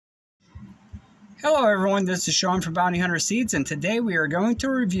Hello everyone, this is Sean from Bountyhunterseeds, and today we are going to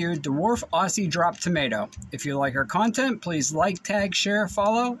review Dwarf Aussie Drop Tomato. If you like our content, please like, tag, share,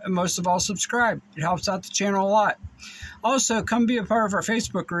 follow, and most of all subscribe. It helps out the channel a lot. Also, come be a part of our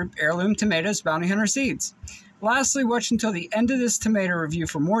Facebook group, Heirloom Tomatoes Bountyhunterseeds. Lastly, watch until the end of this tomato review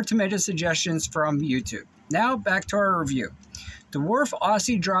for more tomato suggestions from YouTube. Now, back to our review. Dwarf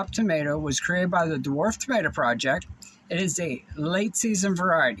Aussie Drop Tomato was created by the Dwarf Tomato Project. It is a late season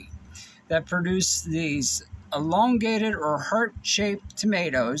variety that produce these elongated or heart-shaped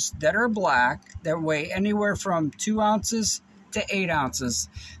tomatoes that are black, that weigh anywhere from 2 ounces to 8 ounces.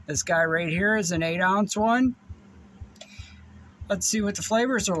 This guy right here is an 8-ounce one. Let's see what the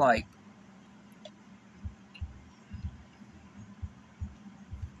flavors are like.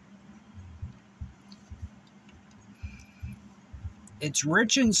 It's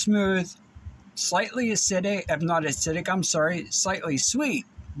rich and smooth, slightly acidic, not acidic, I'm sorry, slightly sweet.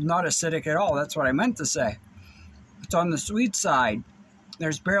 Not acidic at all, that's what I meant to say. It's on the sweet side.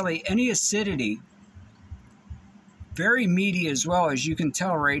 There's barely any acidity. Very meaty as well, as you can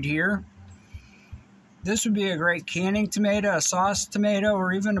tell right here. This would be a great canning tomato, a sauce tomato,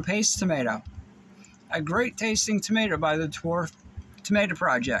 or even a paste tomato. A great tasting tomato by the Dwarf Tomato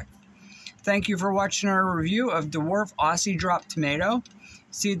Project. Thank you for watching our review of Dwarf Aussie Drop Tomato.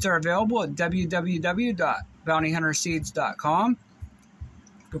 Seeds are available at www.bountyhunterseeds.com.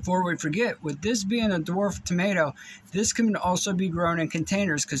 Before we forget, with this being a dwarf tomato, this can also be grown in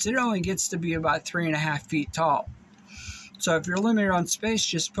containers because it only gets to be about 3.5 feet tall. So if you're limited on space,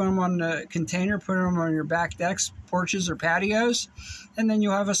 just put them on the container, put them on your back decks, porches, or patios, and then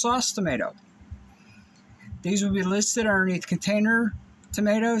you'll have a sauce tomato. These will be listed underneath container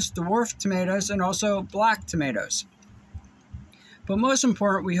tomatoes, dwarf tomatoes, and also black tomatoes. But most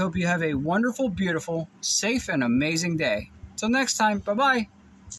important, we hope you have a wonderful, beautiful, safe, and amazing day. Till next time, bye-bye.